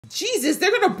Jesus,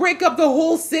 they're gonna break up the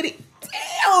whole city.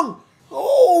 Damn!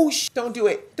 Oh, don't do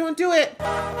it. Don't do it.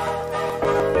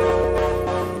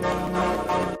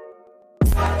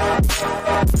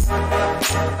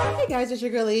 Hey guys, it's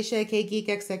your girl Aisha, aka Geek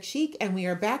XX Chic, and we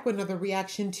are back with another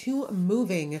reaction to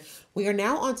Moving. We are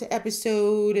now on to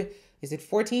episode, is it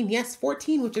 14? Yes,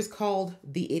 14, which is called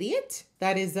The Idiot.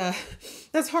 That is,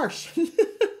 that's harsh.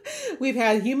 We've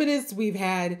had humanists, we've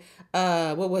had,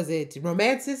 what was it?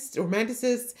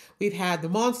 Romanticists, we've had the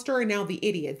monster, and now the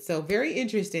idiot. So very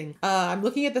interesting. I'm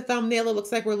looking at the thumbnail. It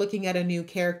looks like we're looking at a new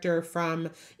character from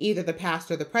either the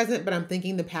past or the present, but I'm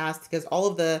thinking the past because all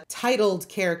of the titled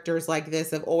characters like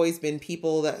this have always been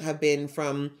people that have been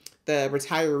from the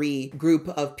retiree group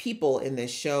of people in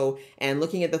this show. And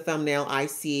looking at the thumbnail, I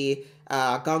see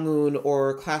Gang-eun,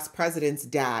 or class president's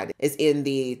dad, is in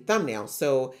the thumbnail.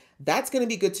 So that's going to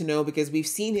be good to know because we've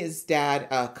seen his dad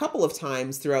a couple of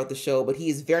times throughout the show, but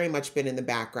he's very much been in the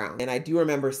background. And I do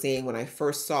remember saying when I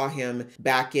first saw him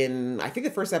back in, I think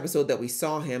the first episode that we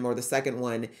saw him, or the second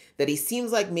one, that he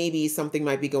seems like maybe something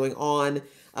might be going on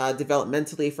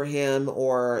developmentally for him,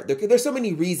 or there's so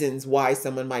many reasons why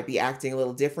someone might be acting a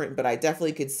little different, but I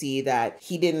definitely could see that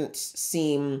he didn't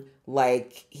seem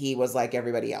like he was like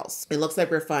everybody else. It looks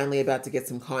like we're finally about to get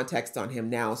some context on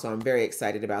him now, so I'm very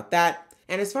excited about that.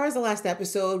 And as far as the last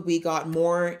episode, we got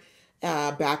more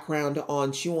background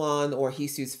on Chuan, or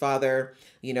Hisu's father,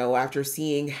 you know, after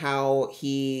seeing how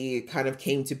he kind of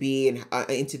came to be and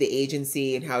into the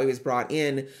agency and how he was brought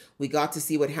in. We got to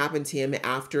see what happened to him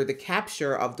after the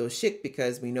capture of Do-shik,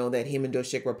 because we know that him and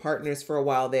Do-shik were partners for a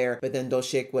while there, but then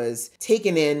Do-shik was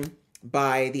taken in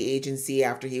by the agency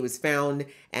after he was found,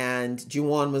 and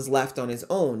Ju-won was left on his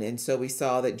own. And so we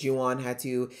saw that Ju-won had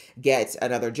to get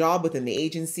another job within the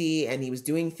agency, and he was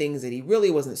doing things that he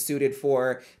really wasn't suited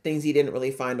for, things he didn't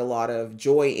really find a lot of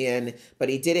joy in, but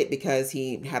he did it because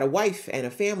he had a wife and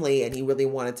a family, and he really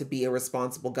wanted to be a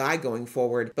responsible guy going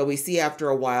forward. But we see after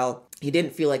a while, he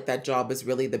didn't feel like that job was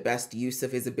really the best use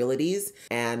of his abilities.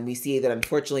 And we see that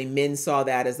unfortunately Min saw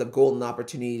that as a golden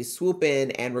opportunity to swoop in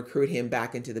and recruit him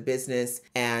back into the business.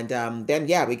 And then,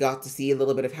 yeah, we got to see a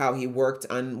little bit of how he worked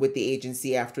with the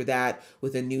agency after that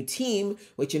with a new team,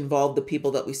 which involved the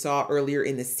people that we saw earlier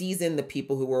in the season, the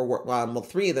people who were, well,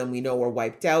 3 of them we know were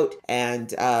wiped out. And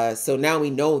so now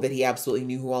we know that he absolutely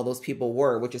knew who all those people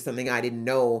were, which is something I didn't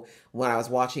know when I was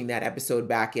watching that episode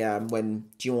back when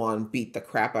Ju-won beat the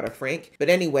crap out of Frank. But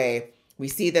anyway, we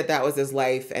see that that was his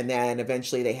life, and then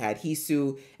eventually they had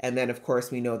Hisu, and then of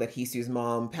course we know that Hisu's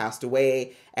mom passed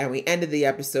away, and we ended the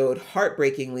episode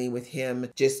heartbreakingly with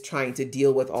him just trying to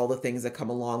deal with all the things that come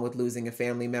along with losing a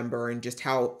family member and just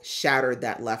how shattered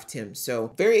that left him.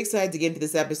 So very excited to get into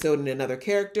this episode and another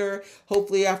character.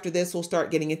 Hopefully after this we'll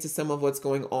start getting into some of what's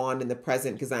going on in the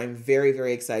present, because I'm very,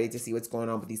 very excited to see what's going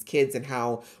on with these kids and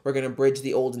how we're going to bridge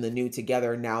the old and the new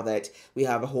together now that we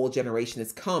have a whole generation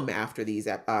that's come after these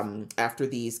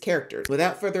characters.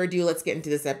 Without further ado, let's get into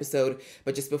this episode.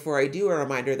 But just before I do, a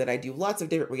reminder that I do lots of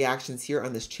different reactions here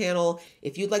on this channel.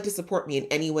 If you'd like to support me in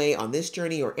any way on this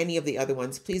journey or any of the other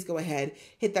ones, please go ahead,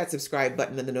 hit that subscribe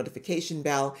button and the notification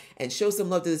bell, and show some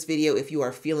love to this video if you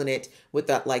are feeling it with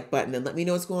that like button, and let me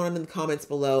know what's going on in the comments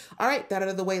below. All right, that out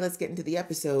of the way, let's get into the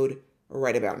episode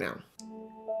right about now.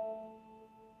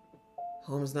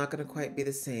 Home's not gonna quite be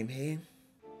the same, hey?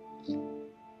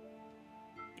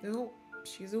 Nope,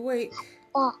 she's awake.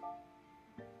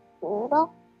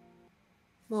 울어?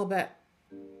 A little bit.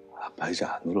 아빠 이제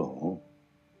안 울어.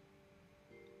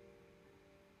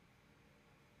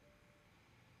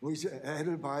 뭐 이제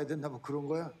애를 봐야 된다 뭐 그런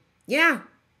거야? Yeah,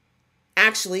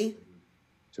 actually.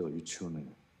 저 유치원에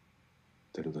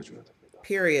데려다 줘야 됩니다.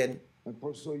 Period.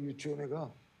 벌써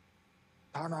유치원애가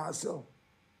다 나왔어.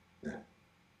 네.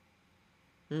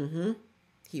 Mm-hmm.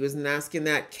 He wasn't asking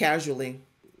that casually.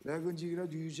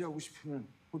 내근직이라도 유지하고 싶으면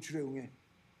호출해 응해.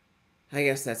 I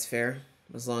guess that's fair,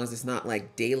 as long as it's not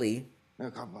like daily.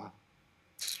 내가 가봐.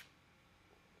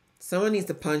 Someone needs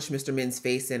to punch Mr. Min's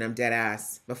face in, I'm dead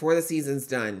ass. Before the season's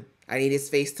done. I need his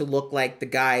face to look like the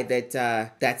guy that,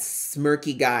 that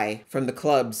smirky guy from the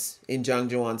clubs in Jung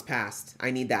Jo-won's past.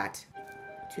 I need that.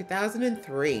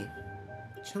 2003.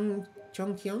 Chung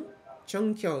Kyung?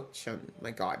 Chung Kyo Chun.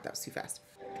 My God, that was too fast.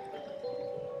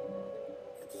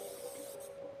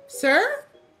 Sir?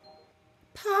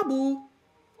 Pabu.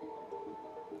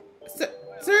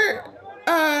 Sir,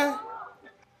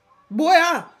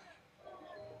 뭐야?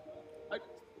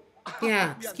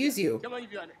 Yeah, excuse you.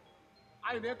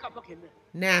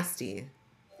 Nasty.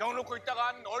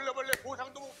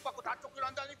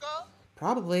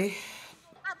 Probably.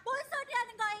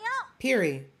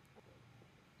 Piri.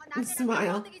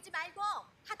 Smile.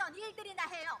 하던 일들이나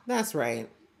해요. That's right.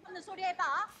 없는 소리 해봐.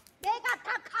 내가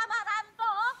다 가만 안 둬.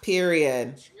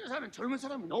 Period. 신여사는 젊은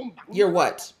사람이 너무 막. You're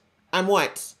what? I'm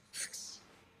what?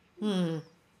 You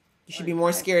should be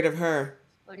more scared of her.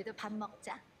 우리도 밥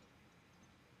먹자.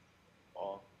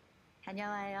 어.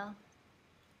 다녀와요.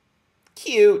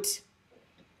 Cute.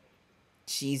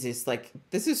 Jesus, like,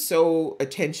 this is so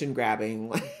attention grabbing.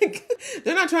 Like,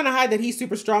 they're not trying to hide that he's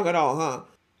super strong at all, huh?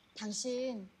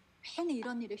 당신 괜히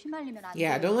이런 일에 휘말리면 안 돼.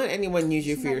 Yeah, don't let anyone use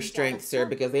you for your strength, sir,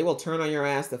 because they will turn on your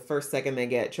ass the first second they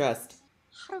get. Trust.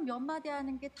 하루 몇 마디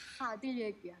하는 게 다 아들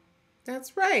얘기야.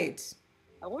 That's right.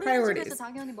 어린이집에서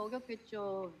당연히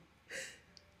먹였겠죠.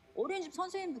 어린이집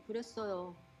선생님도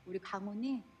그랬어요. 우리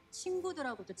강훈이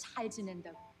친구들하고도 잘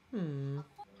지낸다고.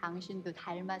 당신도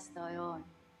닮았어요.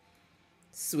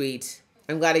 Sweet.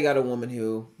 I'm glad he got a woman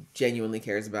who genuinely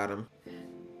cares about him.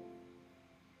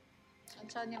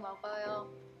 천천히 먹어요.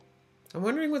 I'm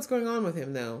wondering what's going on with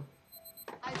him, though.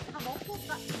 아이 다 먹고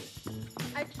가.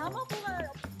 아이 다 먹고 가요.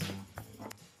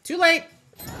 Too late.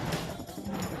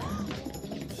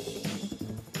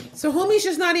 So homie's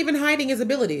just not even hiding his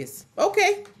abilities.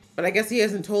 Okay. But I guess he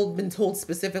hasn't been told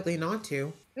specifically not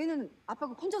to. 얘는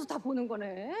아빠가 혼자서 다 보는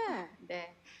거네.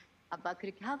 네. 아빠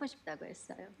그렇게 하고 싶다고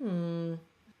했어요.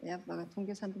 내 아빠가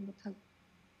통계산도 못하고.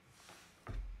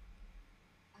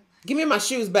 Give me my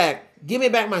shoes back. Give me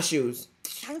back my shoes.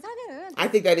 장사는 I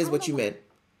think that is what you meant.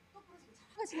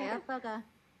 내 아빠가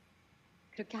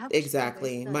그렇게 하고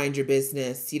Exactly. 싶다고 했어요. Mind your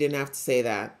business. You didn't have to say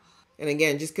that. And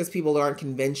again, just because people aren't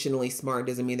conventionally smart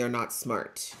doesn't mean they're not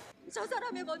smart. 저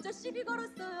사람이 먼저 시비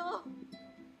걸었어요.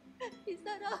 이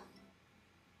사람.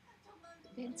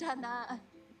 괜찮아.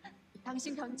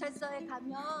 당신 경찰서에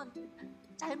가면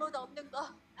잘못 없는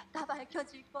거 다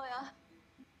밝혀질 거야.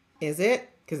 Is it?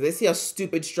 Because they see how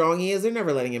stupid strong he is. They're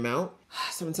never letting him out.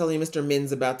 Someone telling you Mr.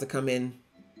 Min's about to come in.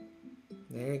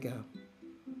 There you go.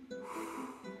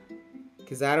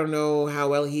 Because I don't know how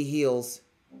well he heals.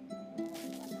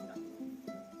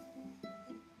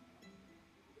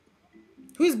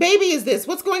 Whose baby is this?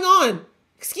 What's going on?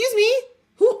 Excuse me?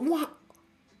 Who? What?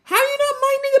 How are you not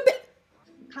minding a bit?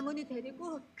 강훈이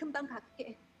데리고 금방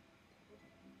갈게.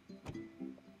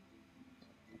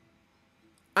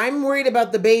 I'm worried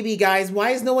about the baby, guys.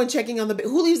 Why is no one checking on the baby?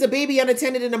 Who leaves a baby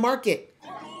unattended in a market?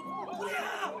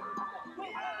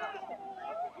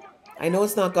 I know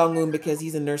it's not Gong-un because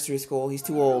he's in nursery school. He's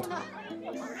too old.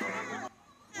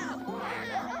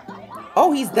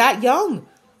 Oh, he's that young.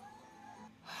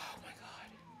 Oh, my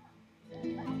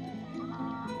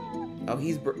God.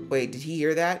 Oh, wait, did he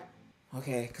hear that?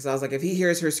 Okay, because I was like, if he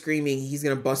hears her screaming, he's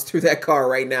going to bust through that car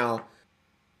right now.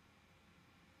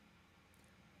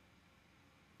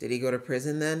 Did he go to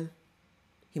prison then?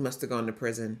 He must have gone to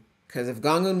prison. Because if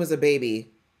Gong-un was a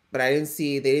baby, but they didn't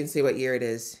say what year it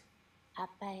is.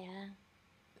 아빠야.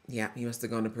 Yeah, he must have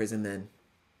gone to prison then.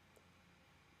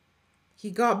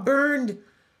 He got burned.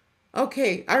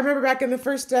 Okay, I remember back in the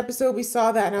first episode we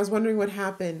saw that and I was wondering what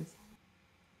happened.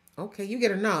 Okay, you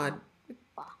get a nod.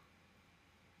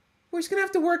 We're just gonna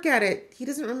have to work at it. He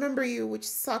doesn't remember you, which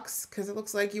sucks because it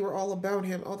looks like you were all about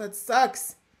him. Oh, that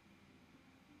sucks.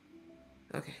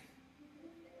 Okay.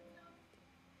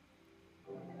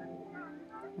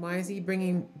 Why is he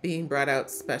being brought out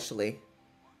specially?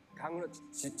 강훈아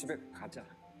집에 가자.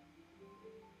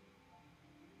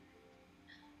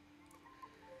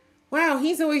 Wow,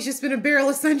 he's always just been a barrel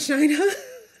of sunshine, huh?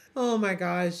 Oh my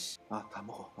gosh. 아, 다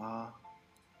먹어. 아,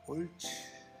 옳지.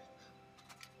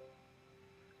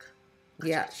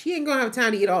 Yeah, she ain't gonna have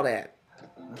time to eat all that.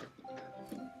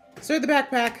 Sir, the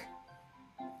backpack.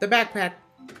 The backpack.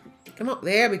 Come on,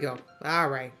 there we go. All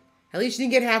right. At least you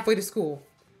didn't get halfway to school.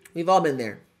 We've all been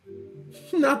there.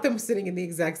 Not them sitting in the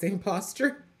exact same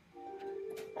posture.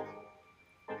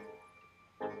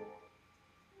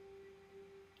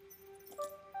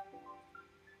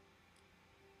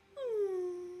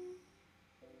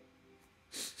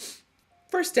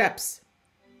 First steps.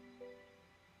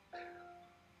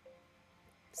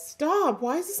 Stop.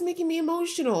 Why is this making me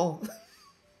emotional?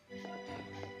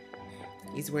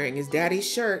 He's wearing his daddy's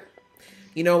shirt.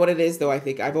 You know what it is, though? I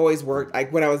think I've always worked,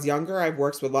 like when I was younger, I've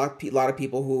worked with a lot of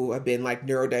people who have been like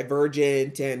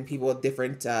neurodivergent and people with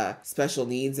different special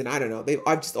needs. And I don't know,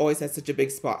 I've just always had such a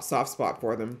big soft spot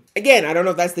for them. Again, I don't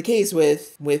know if that's the case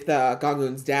with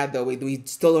Gong-un's dad, though. We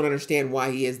still don't understand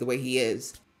why he is the way he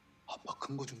is. 아빠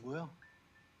큰 거 준 거야?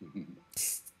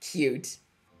 Cute.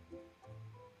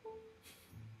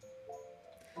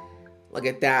 Look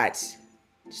at that.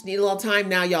 Just need a little time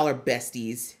now. Y'all are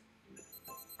besties.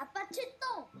 아빠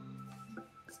출동.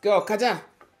 Let's go. 가자.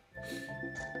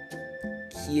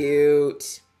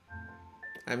 Cute.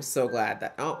 I'm so glad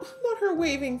that... Oh, I'm not her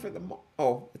waving for the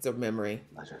oh, it's a memory.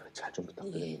 맞아요. 잘 좀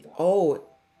부탁드립니다. Oh.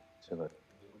 제가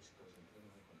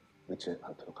잊지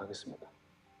않도록 하겠습니다.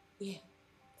 Yeah.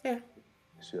 Yeah.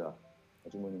 수야,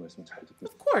 아주머니 말씀 잘 듣고.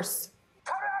 Of course.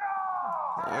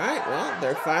 All right, well,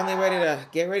 they're finally ready to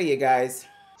get rid of you guys.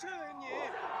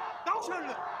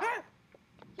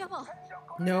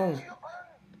 No.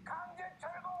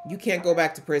 You can't go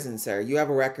back to prison, sir. You have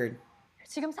a record.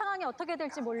 지금 상황이 어떻게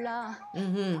될지 몰라.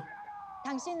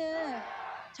 당신은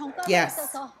전과가 Yes.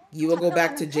 있어서 You will go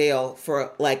back to jail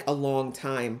for like a long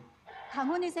time.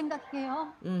 강훈이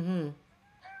생각해요.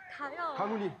 가요.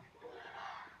 강훈이.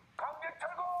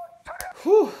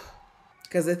 Whew.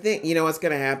 Because the thing, you know what's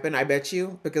going to happen, I bet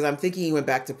you? Because I'm thinking he went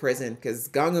back to prison because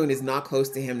Gong-eun is not close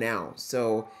to him now.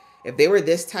 So if they were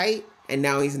this tight and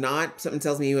now he's not, something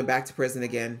tells me he went back to prison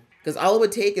again. Because all it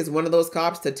would take is one of those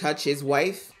cops to touch his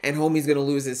wife and homie's going to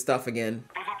lose his stuff again.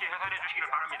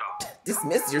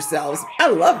 Dismiss yourselves. I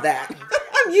love that.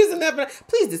 I'm using that, but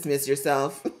please dismiss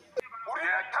yourself.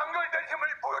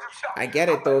 I get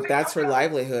it though. If that's her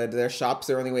livelihood, their shop's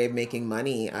their only way of making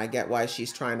money. I get why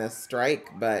she's trying to strike,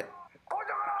 but...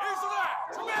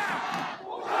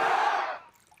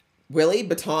 Really?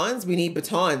 Batons? We need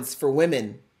batons for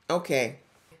women. Okay.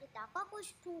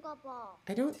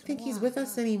 I don't think he's with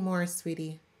us anymore,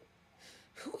 sweetie.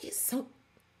 Who is so...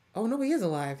 Oh, no, he is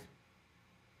alive.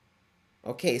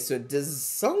 Okay, so does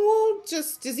someone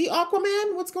just... Is he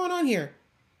Aquaman? What's going on here?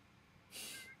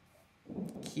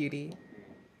 Cutie.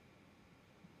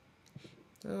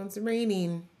 Oh, it's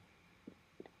raining.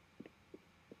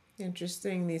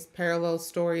 Interesting, these parallel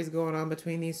stories going on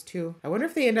between these two. I wonder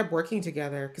if they end up working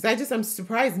together. Because I'm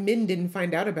surprised Min didn't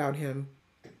find out about him.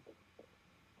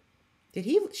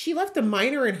 She left a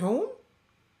minor at home?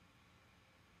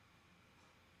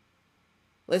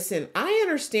 Listen, I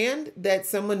understand that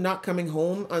someone not coming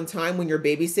home on time when you're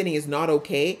babysitting is not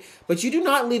okay, but you do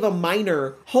not leave a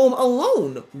minor home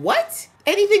alone. What?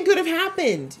 Anything could have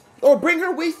happened. Or bring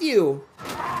her with you.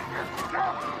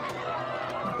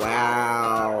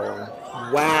 Wow.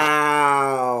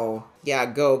 Wow. Yeah,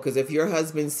 go, because if your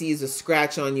husband sees a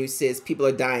scratch on you, sis, people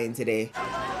are dying today.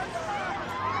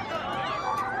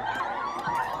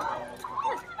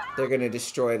 They're gonna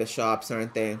destroy the shops,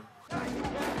 aren't they?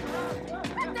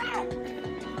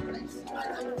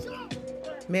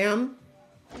 Ma'am?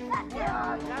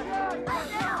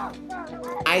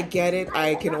 I get it.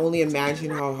 I can only imagine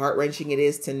how heart-wrenching it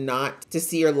is to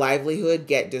see your livelihood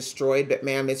get destroyed. But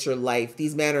ma'am, it's your life.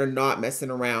 These men are not messing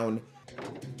around.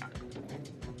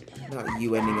 Not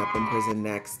you ending up in prison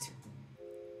next.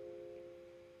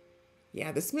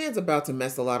 Yeah, this man's about to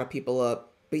mess a lot of people up.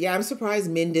 But yeah, I'm surprised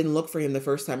Min didn't look for him the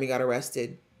first time he got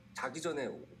arrested. 자기 전에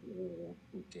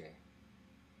올게.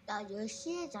 나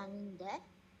 10시에 자는데.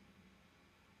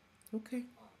 Okay.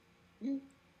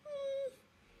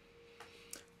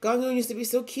 Gong-eun used to be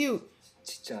so cute.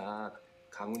 진짜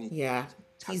강훈이. Yeah,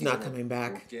 he's not coming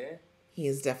back. 올게. He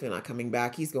is definitely not coming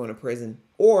back. He's going to prison.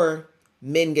 Or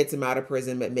Min gets him out of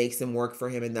prison but makes him work for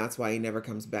him and that's why he never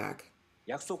comes back.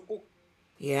 약속 꼭.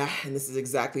 Yeah, and this is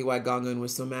exactly why Gong-eun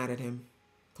was so mad at him.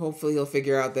 Hopefully he'll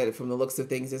figure out that from the looks of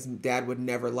things, his dad would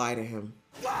never lie to him.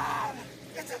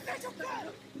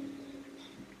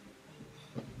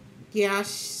 Yeah,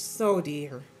 so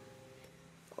dear.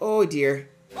 Oh dear.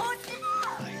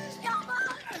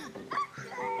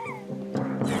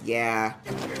 Yeah.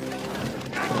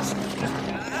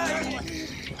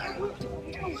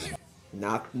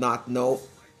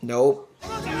 Nope.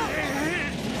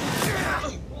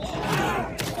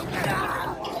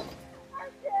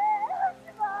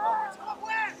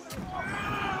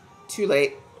 Too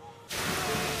late.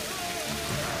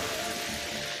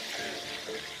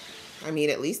 I mean,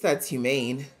 at least that's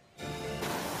humane.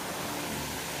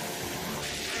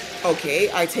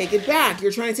 Okay, I take it back.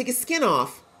 You're trying to take his skin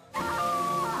off.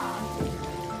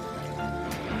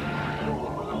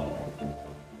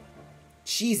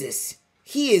 Jesus.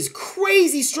 He is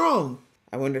crazy strong.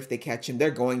 I wonder if they catch him.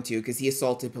 They're going to, because he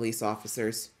assaulted police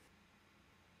officers.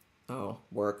 Oh,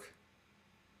 work.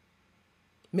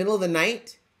 Middle of the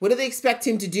night? What do they expect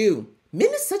him to do? Min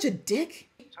is such a dick.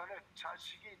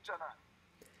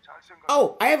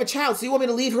 Oh, I have a child, so you want me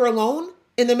to leave her alone?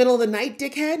 In the middle of the night,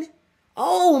 dickhead?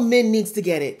 Oh, Min needs to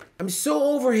get it. I'm so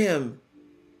over him.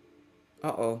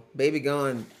 Uh-oh, baby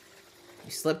gone.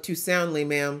 You slept too soundly,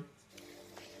 ma'am.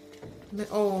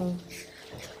 Oh,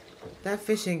 that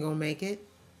fish ain't gonna make it.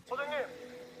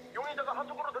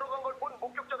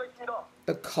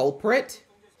 The culprit?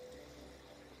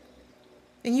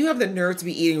 And you have the nerve to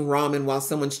be eating ramen while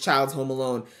someone's child's home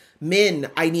alone. Min,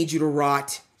 I need you to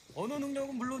rot. 언어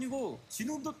능력은 물론이고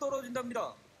지능도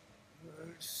떨어진답니다.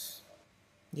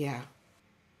 Yeah.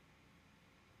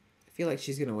 I feel like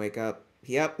she's gonna wake up.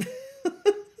 Yep.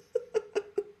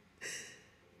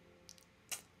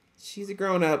 She's a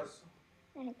grown-up.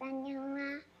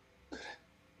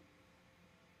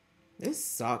 This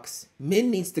sucks.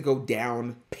 Min needs to go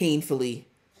down painfully.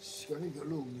 시간이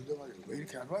별로 없는데 말이야. 왜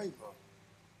이렇게 안 와, 이거?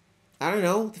 I don't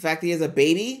know. The fact that he has a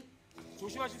baby?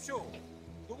 조심하십시오.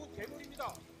 너무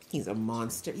괴물입니다. He's a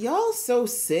monster. Y'all so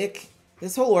sick.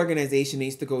 This whole organization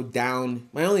needs to go down.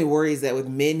 My only worry is that with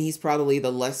Min, he's probably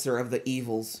the lesser of the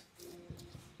evils.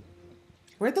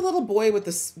 Where'd the little boy with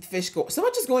the fish go? So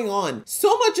much is going on.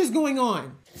 So much is going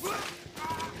on.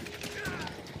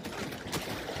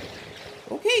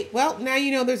 Okay, well, now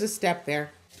you know there's a step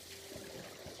there.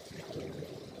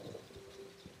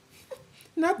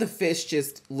 Not the fish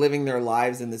just living their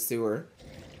lives in the sewer.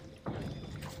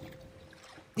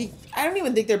 I don't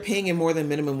even think they're paying him more than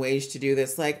minimum wage to do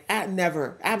this. Like,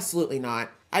 never. Absolutely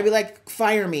not. I'd be like,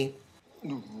 fire me.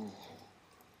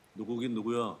 누구긴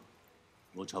누구야?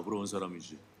 너 잡으러 온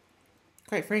사람이지.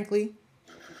 Quite frankly.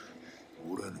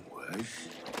 뭐라는 거야?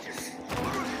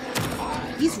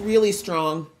 He's really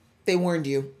strong. They warned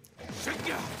you.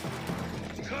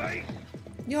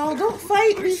 Y'all, don't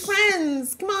fight. Be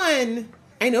friends. Come on.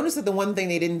 I noticed that the one thing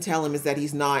they didn't tell him is that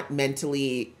he's not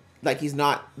mentally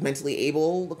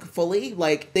able fully.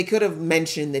 Like, they could have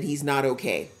mentioned that he's not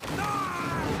okay.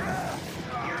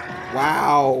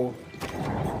 Wow.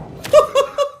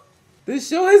 This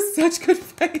show has such good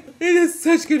fights. It has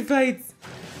such good fights.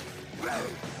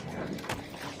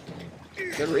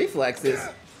 Good reflexes.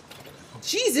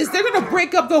 Jesus, they're gonna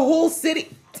break up the whole city.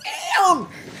 Damn!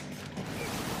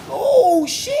 Oh,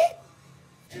 shit!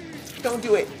 Don't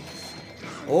do it.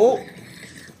 Oh.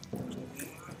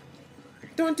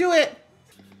 Don't do it.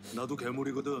 나도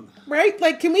괴물이거든. Right?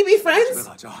 Like, can we be 집에 friends?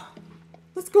 가자.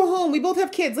 Let's go home. We both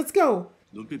have kids. Let's go.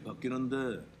 눈빛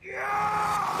바뀌는데.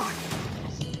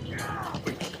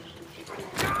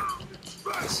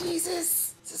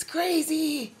 Jesus, this is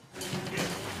crazy.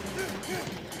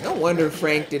 No wonder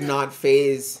Frank did not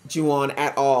phase Juwon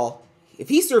at all. If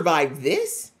he survived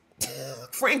this,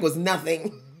 Frank was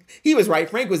nothing. He was right.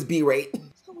 Frank was B-rate.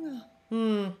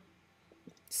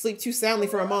 Sleep too soundly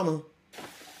for a mama.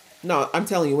 No, I'm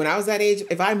telling you, when I was that age,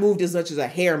 if I moved as much as a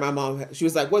hair, my mom, she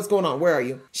was like, what's going on? Where are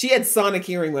you? She had sonic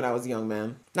hearing when I was young,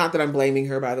 man. Not that I'm blaming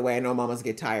her, by the way. I know mamas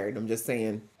get tired. I'm just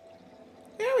saying.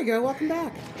 There we go. Welcome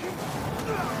back.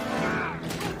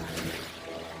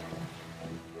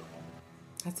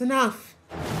 That's enough.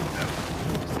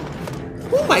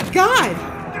 Oh my God.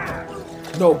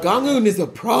 No, Gangun is a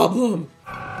problem.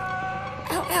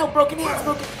 Ow, ow, broken hands,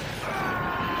 broken.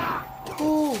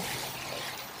 Oh.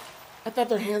 I thought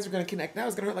their hands were going to connect. Now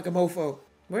it's going to hurt like a mofo.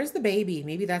 Where's the baby?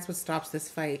 Maybe that's what stops this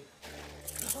fight.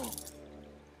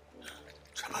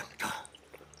 잡았다.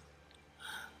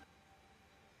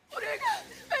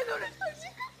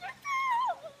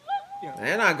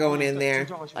 They're not going in there.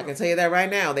 I can tell you that right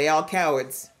now. They all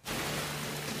cowards.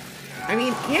 I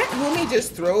mean, can't homie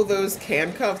just throw those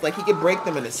handcuffs? Like, he could break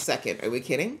them in a second. Are we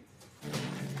kidding?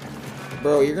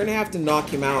 Bro, you're going to have to knock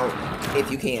him out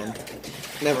if you can.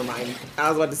 Never mind. I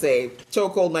was about to say,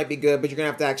 chokehold might be good, but you're going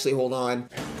to have to actually hold on.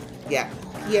 Yeah,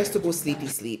 he has to go sleepy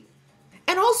sleep.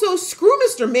 And also, screw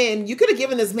Mr. Min. You could have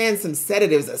given this man some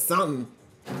sedatives or something.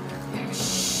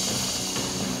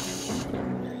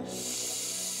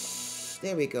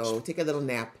 There we go. Take a little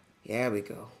nap. There we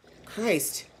go.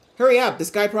 Christ. Hurry up. This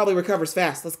guy probably recovers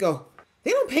fast. Let's go. They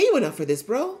don't pay you enough for this,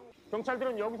 bro.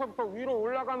 경찰들은 여기서부터 위로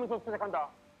올라가면서 수색한다.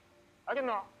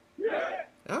 알겠나?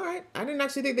 All right. I didn't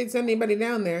actually think they'd send anybody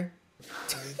down there.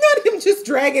 Not him just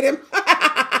dragging him.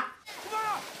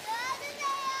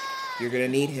 You're going to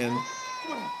need him.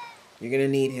 You're going to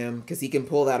need him because he can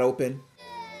pull that open.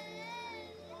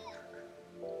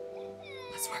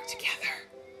 Let's work together.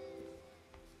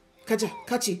 Kacha.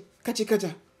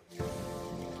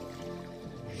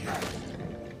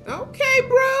 Okay,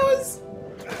 bros.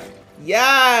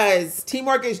 Yes.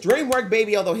 Teamwork is dreamwork,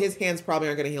 baby. Although his hands probably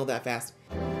aren't going to heal that fast.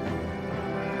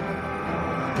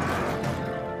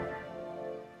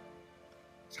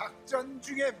 작전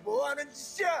중에 뭐 하는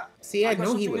짓이야? See, I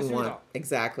know he wouldn't want.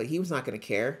 Exactly. He was not going to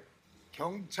care.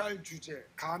 경찰 주제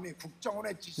감히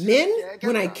국정원의 지시를 Min,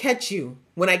 when I 깨겠다. catch you.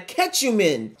 When I catch you,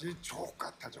 Min. 이제 족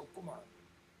같아졌구만.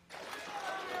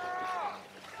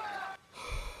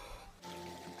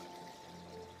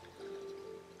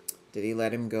 Did he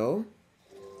let him go?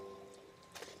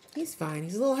 He's fine.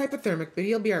 He's a little hypothermic, but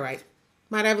he'll be all right.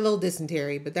 Might have a little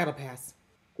dysentery, but that'll pass.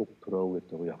 꼭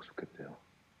돌아오겠다고 약속했대요.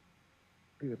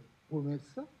 그게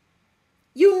보냈어?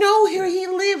 You know where he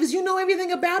lives. You know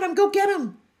everything about him. Go get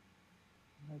him.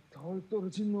 덜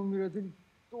떨어진 놈이라더니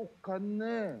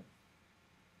똑같네.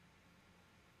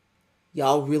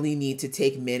 Y'all really need to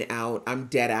take Min out. I'm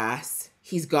dead ass.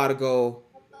 He's gotta go.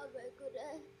 아빠 왜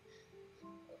그래?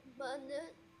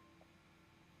 엄마는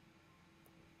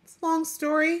It's a long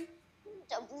story.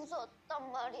 진짜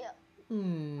무서웠단 말이야.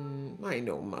 I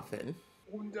know, Muffin.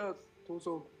 혼자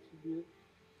둬서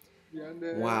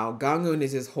미안해. Wow, Gangun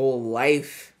is his whole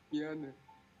life. 미안해.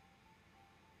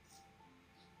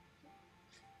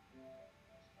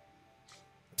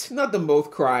 Not them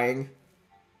both crying.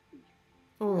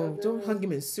 Oh, don't hug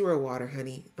him in sewer water,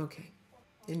 honey. Okay.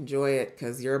 Enjoy it,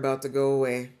 because you're about to go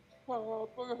away.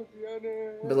 아빠가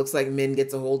미안해. But it looks like Min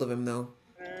gets a hold of him, though.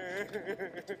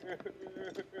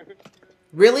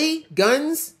 Really?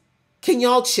 Guns? Can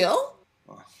y'all chill?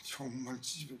 아, 정말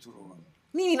집에 들어와.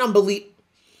 Me unbelief.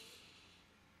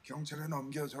 경찰에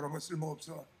넘겨 저런 거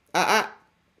쓸모없어.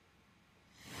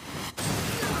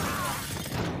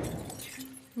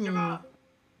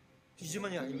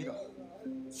 뒤집만이 아닙니다.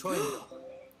 저입니다.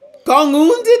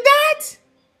 Gangun did that?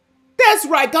 That's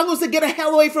right. Gangun said, get the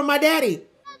hell away from my daddy.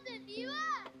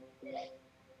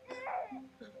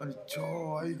 아니 저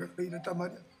아이가 이랬단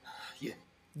말이야.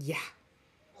 Yeah.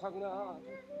 상훈아,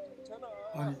 괜찮아.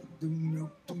 아니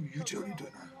능력도 유절이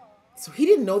되나? So he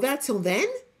didn't know that till then?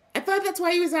 I thought that's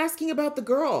why he was asking about the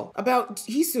girl, about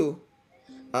Hisu.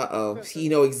 Uh-oh. He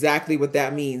knew exactly what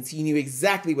that means. He knew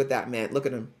exactly what that meant. Look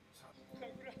at him.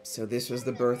 So this was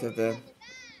the birth of the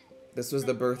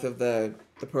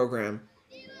program.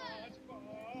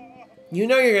 You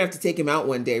know you're gonna have to take him out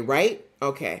one day, right?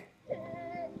 Okay.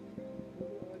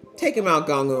 Take him out,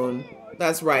 Gangun.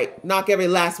 That's right. Knock every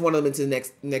last one of them into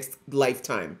the next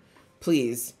lifetime.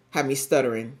 Please. Have me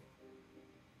stuttering.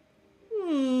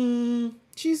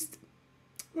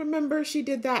 Remember she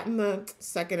did that in the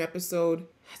second episode.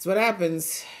 That's what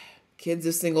happens. Kids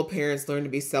of single parents learn to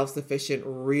be self-sufficient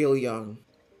real young.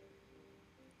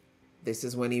 This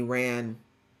is when he ran.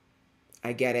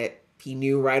 I get it. He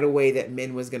knew right away that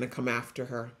Min was going to come after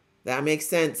her. That makes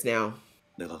sense now.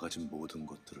 내가 가진 모든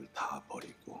것들을 다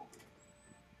버리고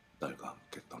딸과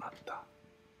함께 떠났다.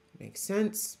 Makes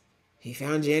sense. He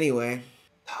found you anyway.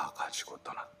 다 가지고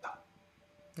떠났다.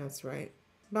 That's right.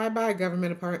 Bye-bye,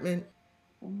 government apartment.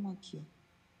 엄마 기억.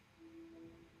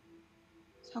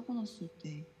 사고 났을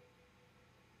때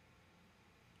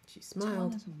She 차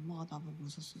smiled. 안에서 엄마가 나보고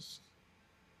웃었었어.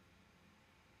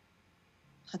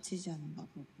 다치지 않은가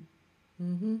보고.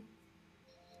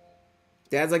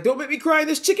 Dad's like, don't make me cry in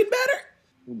this chicken batter.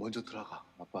 먼저 들어가.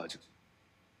 아빠 아직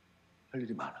할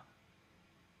일이 많아.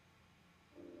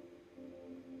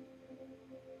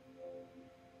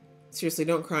 Seriously,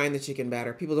 don't cry in the chicken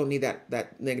batter. People don't need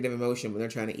that negative emotion when they're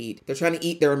trying to eat. They're trying to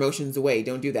eat their emotions away.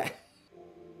 Don't do that.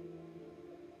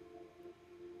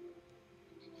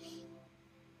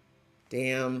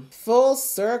 Damn. Full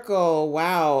circle.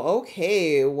 Wow.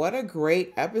 Okay. What a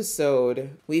great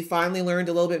episode. We finally learned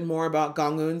a little bit more about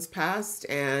Gangun's past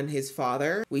and his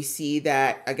father. We see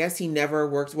that, I guess he never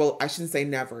worked. Well, I shouldn't say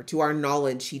never. To our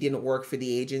knowledge, he didn't work for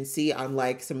the agency,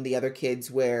 unlike some of the other kids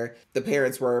where the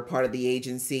parents were part of the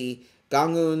agency.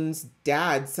 Gangun's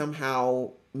dad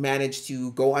somehow managed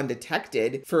to go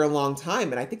undetected for a long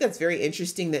time. And I think that's very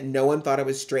interesting that no one thought it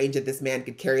was strange that this man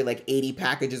could carry like 80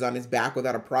 packages on his back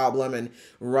without a problem and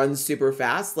run super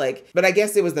fast. But I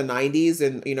guess it was the 90s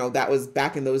and, that was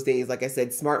back in those days. Like I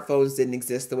said, smartphones didn't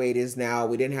exist the way it is now.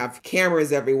 We didn't have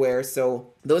cameras everywhere.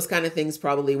 So those kind of things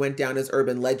probably went down as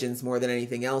urban legends more than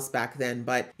anything else back then.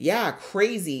 But yeah,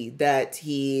 crazy that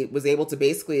he was able to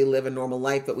basically live a normal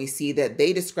life. But we see that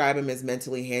they describe him as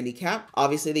mentally handicapped.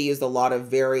 Obviously, they used a lot of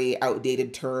very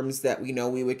outdated terms that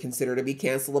we would consider to be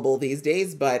cancelable these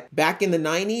days. But back in the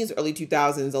 90s, early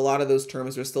 2000s, a lot of those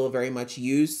terms were still very much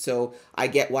used. So I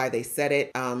get why they said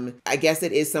it. I guess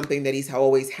it is something that he's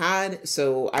always had.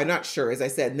 So I'm not sure. As I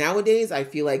said, nowadays, I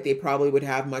feel like they probably would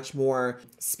have much more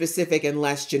specific and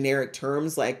less generic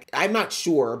terms. Like, I'm not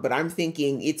sure, but I'm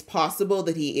thinking it's possible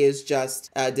that he is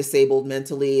just disabled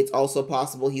mentally. It's also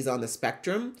possible he's on the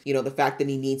spectrum. The fact that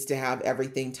he needs to have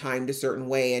everything timed a certain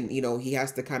way and, he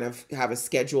has to kind of have a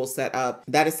schedule set up.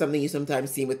 That is something you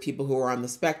sometimes see with people who are on the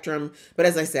spectrum. But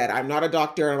as I said, I'm not a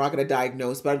doctor. I'm not going to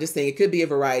diagnose, but I'm just saying it could be a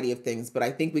variety of things. But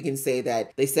I think we can say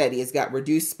that they said he has got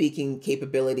reduced speaking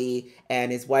capability, and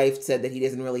his wife said that he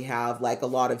doesn't really have like a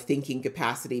lot of thinking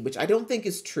capacity, which I don't think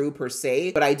is true per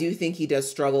se, but I do think he does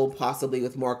struggle possibly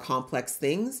with more complex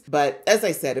things. But as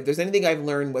I said, if there's anything I've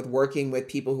learned with working with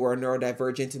people who are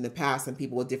neurodivergent in the past and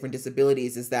people with different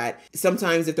disabilities is that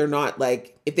sometimes if they're not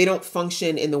if they don't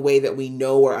function in the way that we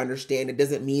know or understand, it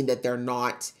doesn't mean that they're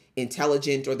not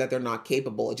intelligent or that they're not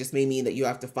capable. It just may mean that you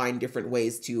have to find different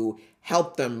ways to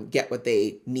help them get what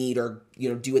they need or,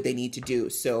 do what they need to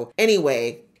do. So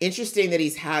anyway, interesting that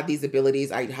he's had these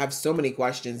abilities. I have so many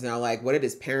questions now, like what did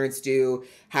his parents do?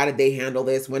 How did they handle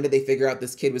this? When did they figure out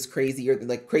this kid was crazy or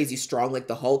like crazy strong like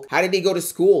the Hulk? How did he go to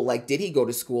school? Like, did he go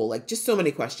to school? Like, just so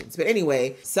many questions. But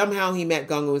anyway, somehow he met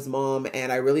Gongwoo's mom,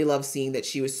 and I really love seeing that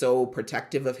she was so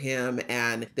protective of him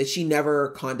and that she never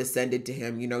condescended to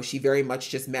him. She very much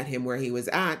just met him where he was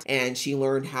at, and she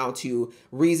learned how to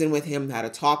reason with him, how to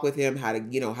talk with him, how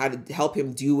to help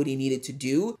him do what he needed to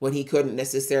do when he couldn't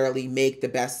necessarily make the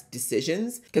best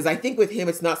decisions. Because I think with him,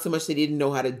 it's not so much that he didn't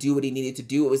know how to do what he needed to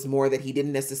do. It was more that he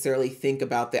didn't necessarily think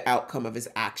about the outcome of his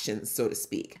actions, so to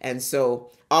speak. And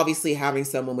so obviously having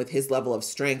someone with his level of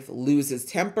strength lose his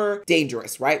temper,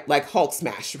 dangerous, right? Like Hulk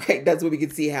smash, right? That's what we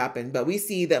can see happen. But we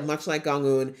see that much like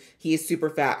Gongwoon, he is super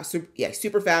fast,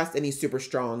 super fast, and he's super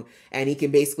strong. And he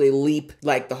can basically leap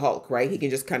like the Hulk, right? He can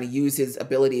just kind of use his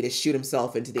ability to shoot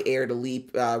himself into the air to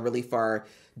leap really far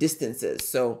distances.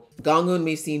 So Gongwoon,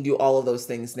 we've seen do all of those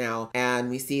things now. And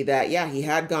we see that, yeah, he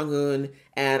had Gongwoon,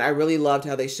 and I really loved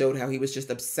how they showed how he was just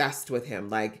obsessed with him.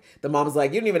 Like the mom's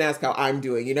like, you don't even ask how I'm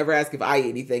doing. You never ask if I eat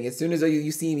anything. As soon as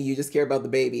you see me, you just care about the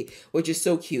baby, which is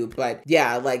so cute. But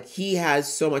yeah, like he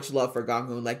has so much love for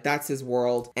Gongwoon. Like that's his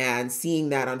world. And seeing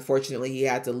that, unfortunately, he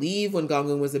had to leave when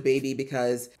Gongwoon was a baby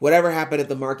because whatever happened at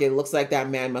the market, it looks like that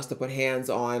man must have put hands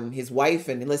on his wife.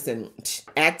 And listen,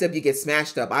 act up, you get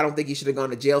smashed up. I don't think he should have gone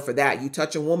to jail for that. You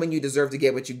touch a woman, you deserve to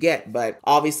get what you get. But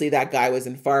obviously that guy was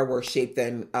in far worse shape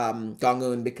than Gongwoon,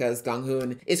 because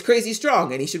Gongwoon is crazy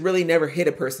strong and he should really never hit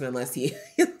a person unless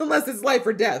it's life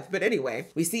or death. But anyway,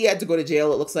 we see he had to go to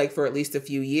jail, it looks like, for at least a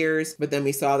few years. But then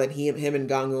we saw that him and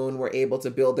Gongwoon were able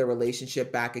to build their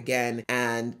relationship back again.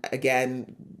 And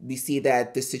again, we see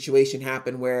that this situation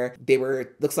happened where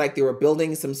looks like they were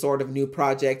building some sort of new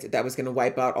project that was going to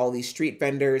wipe out all these street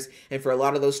vendors. And for a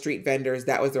lot of those street vendors,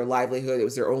 that was their livelihood. It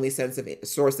was their only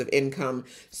source of income.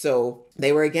 So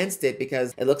they were against it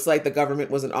because it looks like the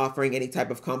government wasn't offering any type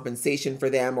of compensation for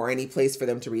them or any place for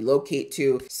them to relocate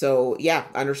to. So yeah,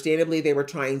 understandably, they were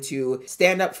trying to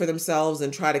stand up for themselves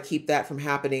and try to keep that from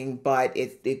happening. But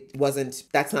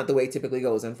that's not the way it typically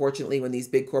goes. Unfortunately, when these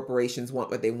big corporations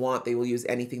want what they want, they will use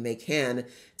anything they can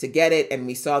to get it. And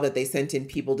we saw that they sent in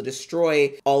people to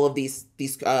destroy all of these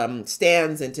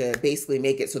stands and to basically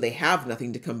make it so they have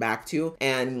nothing to come back to.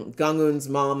 And Gongwoon's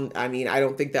mom, I mean, I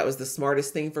don't think that was the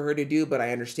smartest thing for her to do, but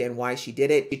I understand why she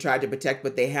did it. She tried to protect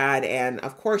what they had, and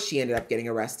of course she ended up getting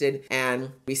arrested.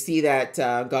 And we see that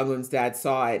Gongwoon's dad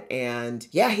saw it, and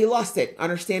yeah, he lost it.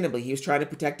 Understandably, he was trying to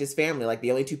protect his family. Like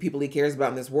the only two people he cares about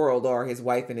in this world are his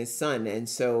wife and his son. And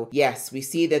so yes, we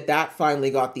see that finally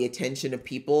got the attention of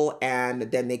people, and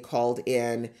then they called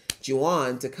in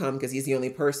Juwon to come because he's the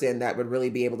only person that would really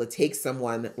be able to take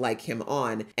someone like him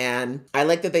on. And I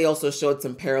like that they also showed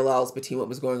some parallels between what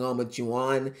was going on with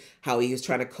Juwon, how he was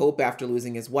trying to cope after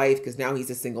losing his wife because now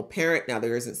he's a single parent. Now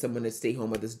there isn't someone to stay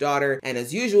home with his daughter. And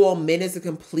as usual, Min is a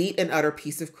complete and utter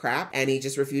piece of crap, and he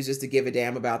just refuses to give a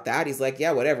damn about that. He's like,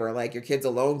 yeah, whatever. Like, your kid's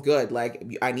alone. Good. Like,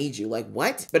 I need you. Like,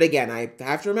 what? But again, I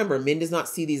have to remember, Min does not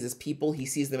see these as people. He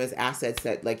sees them as assets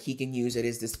that like he can use at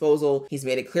his disposal. He's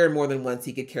made it clear more than once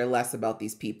he could care less about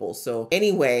these people. So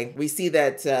anyway, we see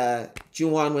that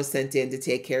Juwon was sent in to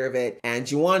take care of it, and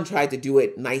Juwon tried to do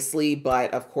it nicely,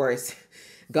 but of course,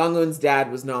 Gongwoon's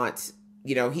dad was not,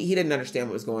 he didn't understand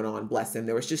what was going on. Bless him.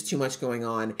 There was just too much going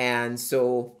on. And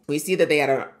so we see that they had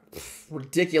a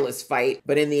ridiculous fight,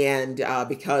 but in the end,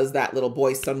 because that little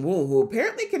boy Sunwoo, who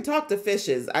apparently can talk to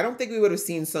fishes, I don't think we would have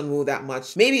seen Sunwoo that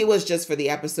much. Maybe it was just for the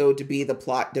episode to be the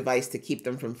plot device to keep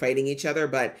them from fighting each other,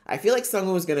 but I feel like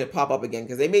Sunwoo was going to pop up again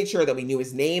because they made sure that we knew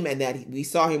his name and that we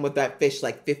saw him with that fish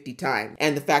like 50 times.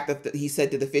 And the fact that he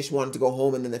said to the fish wanted to go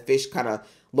home, and then the fish kind of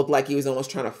looked like he was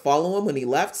almost trying to follow him when he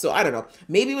left. So I don't know.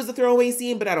 Maybe it was a throwaway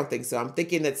scene, but I don't think so. I'm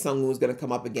thinking that Sunwoo is going to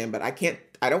come up again, but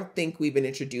I don't think we've been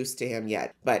introduced to him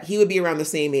yet. But he would be around the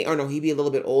same age. Or no, he'd be a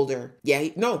little bit older. Yeah,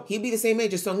 he'd be the same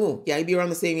age as Sunwoo. Yeah, he'd be around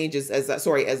the same age as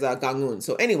Gongwoon.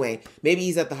 So anyway, maybe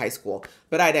he's at the high school.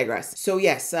 But I digress. So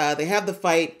yes, they have the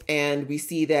fight, and we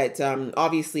see that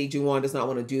obviously Juwon does not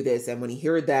want to do this. And when he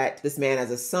heard that this man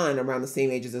has a son around the same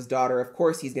age as his daughter, of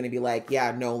course he's going to be like,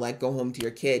 yeah, no, like go home to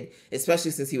your kid,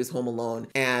 especially since he was home alone.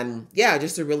 And yeah,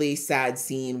 just a really sad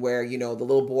scene where, the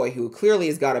little boy who clearly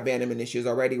has got abandonment issues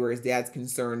already, where his dad's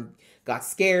concerned, got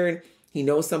scared. He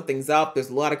knows something's up. There's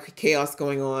a lot of chaos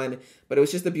going on, but it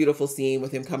was just a beautiful scene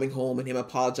with him coming home and him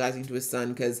apologizing to his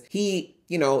son because he,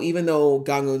 even though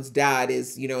Gongwoon's dad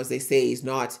is, as they say, he's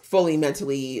not fully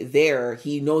mentally there,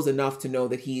 he knows enough to know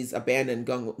that he's abandoned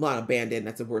Gongwoon. Not abandoned,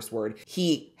 that's a worse word.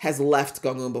 He has left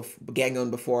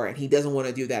Gongwoon before, and he doesn't want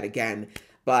to do that again.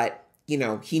 But you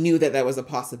know, he knew that that was a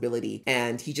possibility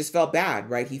and he just felt bad,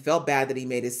 right? He felt bad that he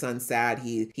made his son sad.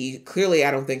 He clearly,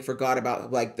 I don't think, forgot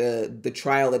about like the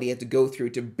trial that he had to go through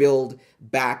to build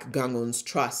back Gang-eun's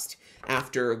trust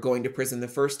after going to prison the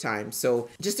first time. So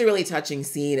just a really touching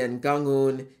scene, and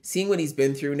Gang-eun, seeing what he's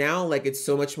been through now, like it's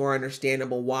so much more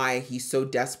understandable why he's so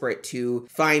desperate to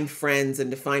find friends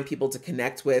and to find people to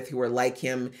connect with who are like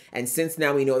him. And since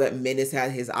now we know that Min has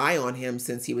had his eye on him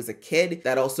since he was a kid,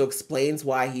 that also explains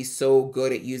why he's so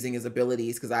good at using his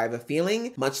abilities, because I have a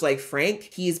feeling, much like Frank,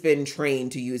 he's been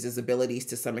trained to use his abilities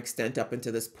to some extent up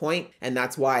until this point, and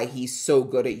that's why he's so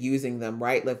good at using them,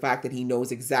 right? The fact that he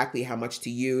knows exactly how much to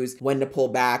use, when to pull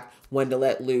back, when to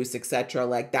let loose, etc.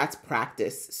 Like that's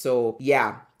practice. So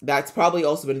yeah, that's probably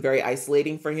also been very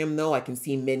isolating for him though. I can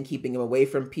see Min keeping him away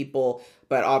from people,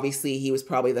 but obviously he was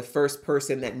probably the first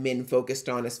person that Min focused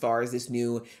on as far as this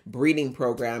new breeding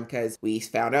program, because we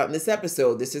found out in this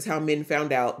episode, this is how Min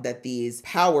found out that these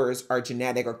powers are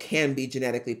genetic or can be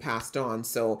genetically passed on.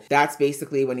 So that's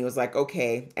basically when he was like,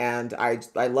 okay. And I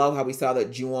love how we saw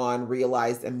that Juwon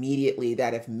realized immediately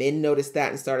that if Min noticed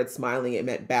that and started smiling, it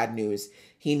meant bad news.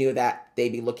 He knew that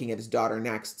they'd be looking at his daughter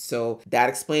next. So that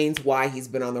explains why he's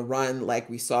been on the run, like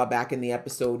we saw back in the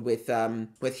episode with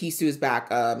Hisu's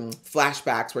back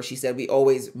flashbacks, where she said we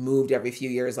always moved every few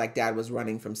years like dad was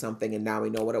running from something, and now we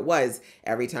know what it was.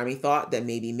 Every time he thought that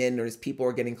maybe Min or his people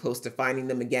were getting close to finding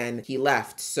them again, he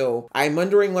left. So I'm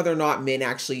wondering whether or not Min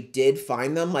actually did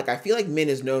find them. Like I feel like Min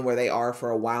has known where they are for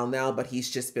a while now, but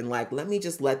he's just been like, let me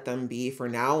just let them be for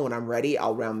now. When I'm ready,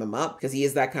 I'll round them up, because he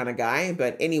is that kind of guy.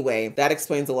 But anyway, that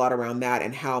explains a lot around that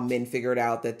and how Min figured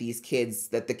out that the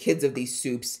kids of these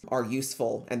soups are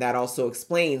useful. And that also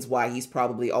explains why he's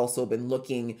probably also been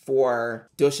looking for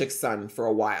Doshik's son for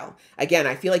a while. Again,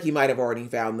 I feel like he might have already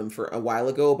found them for a while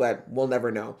ago, but we'll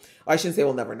never know. I shouldn't say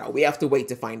we'll never know. We have to wait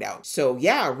to find out. So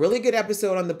yeah, really good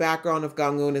episode on the background of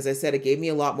Gang-eun. As I said, it gave me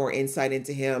a lot more insight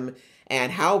into him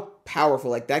and how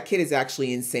powerful, like that kid is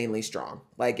actually insanely strong.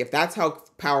 Like if that's how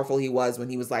powerful he was when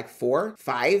he was like 4,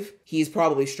 5, he's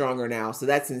probably stronger now. So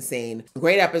that's insane.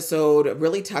 Great episode,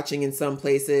 really touching in some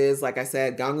places. Like I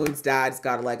said, Gang-eun's dad's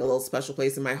got like a little special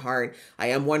place in my heart. I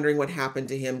am wondering what happened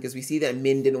to him, because we see that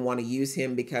Min didn't want to use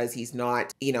him because he's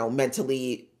not, you know,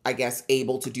 mentally, I guess,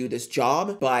 able to do this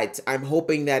job. But I'm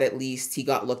hoping that at least he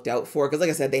got looked out for, because like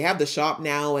I said, they have the shop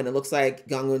now and it looks like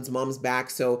Gang-eun's mom's back.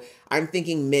 So I'm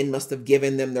thinking Min must have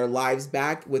given them their lives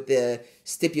back, with the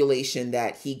stipulation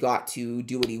that he got to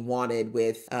do what he wanted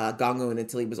with Gang-eun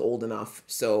until he was old enough.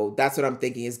 So that's what I'm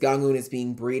thinking, is Gang-eun is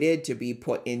being breeded to be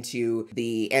put into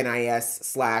the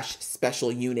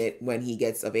NIS/special unit when he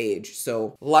gets of age.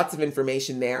 So lots of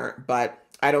information there, but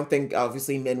I don't think,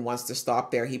 obviously, Min wants to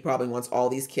stop there. He probably wants all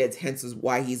these kids, hence is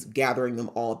why he's gathering them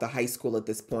all at the high school at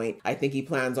this point. I think he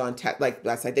plans on, I think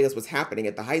that's what's happening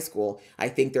at the high school. I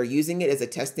think they're using it as a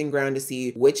testing ground to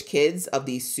see which kids of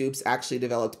these soups actually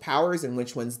developed powers and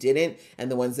which ones didn't.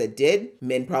 And the ones that did,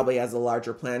 Min probably has a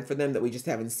larger plan for them that we just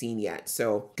haven't seen yet.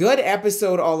 So good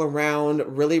episode all around.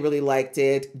 Really, really liked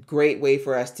it. Great way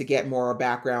for us to get more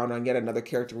background on yet another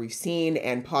character we've seen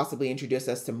and possibly introduce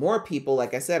us to more people.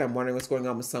 Like I said, I'm wondering what's going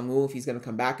on with Sung-woo, if he's going to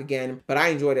come back again. But I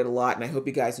enjoyed it a lot, and I hope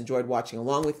you guys enjoyed watching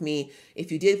along with me. If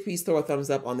you did, please throw a thumbs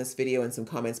up on this video and some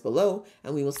comments below,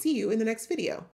 and we will see you in the next video.